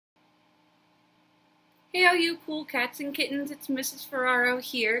Hey all you cool cats and kittens, it's Mrs. Ferraro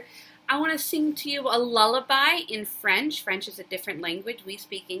here. I want to sing to you a lullaby in French. French is a different language. We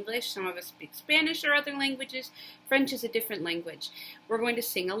speak English. Some of us speak Spanish or other languages. French is a different language. We're going to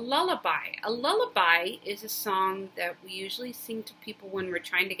sing a lullaby. A lullaby is a song that we usually sing to people when we're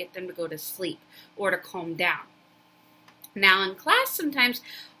trying to get them to go to sleep or to calm down. Now in class sometimes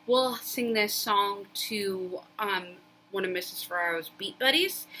we'll sing this song to one of Mrs. Ferraro's beat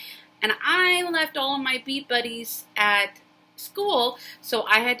buddies. And I left all of my beat buddies at school, so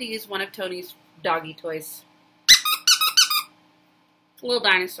I had to use one of Tony's doggy toys. A little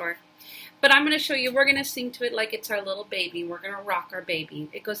dinosaur. But I'm going to show you, we're going to sing to it like it's our little baby. We're going to rock our baby.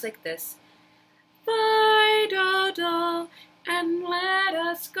 It goes like this. Fais Dodo, and let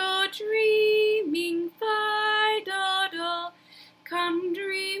us go dreaming. Fais Dodo, come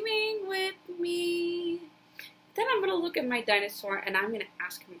dreaming with me. Then I'm going to look at my dinosaur and I'm going to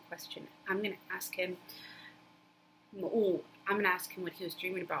ask him a question. I'm going to ask him what he was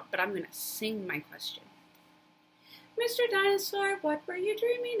dreaming about, but I'm going to sing my question. Mr. Dinosaur, what were you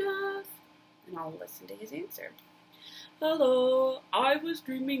dreaming of? And I'll listen to his answer. Hello, I was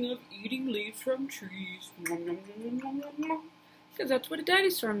dreaming of eating leaves from trees. Because that's what a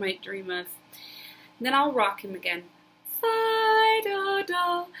dinosaur might dream of. And then I'll rock him again. Fais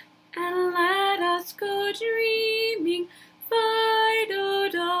Dodo, and let us go dreaming. Fais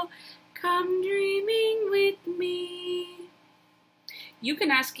Dodo, come dreaming with me. You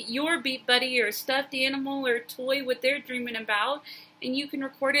can ask your beat buddy or a stuffed animal or toy what they're dreaming about, and you can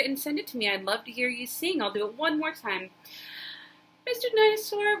record it and send it to me. I'd love to hear you sing. I'll do it one more time. Mr.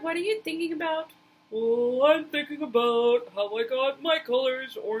 Dinosaur, what are you thinking about? Oh, I'm thinking about how I got my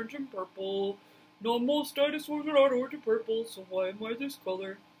colors orange and purple. No, most dinosaurs are not orange and purple, so why am I this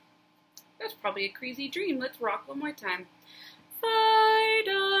color? That's probably a crazy dream. Let's rock one more time. Fais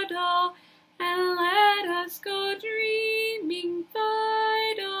Dodo, and let us go dreaming.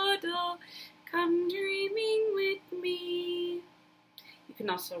 Fais Dodo, come dreaming with me. You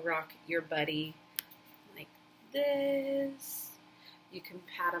can also rock your buddy like this. You can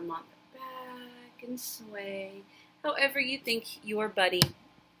pat him on the back and sway. However you think your buddy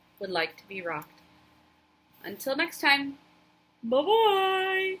would like to be rocked. Until next time,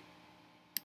 Bye-bye!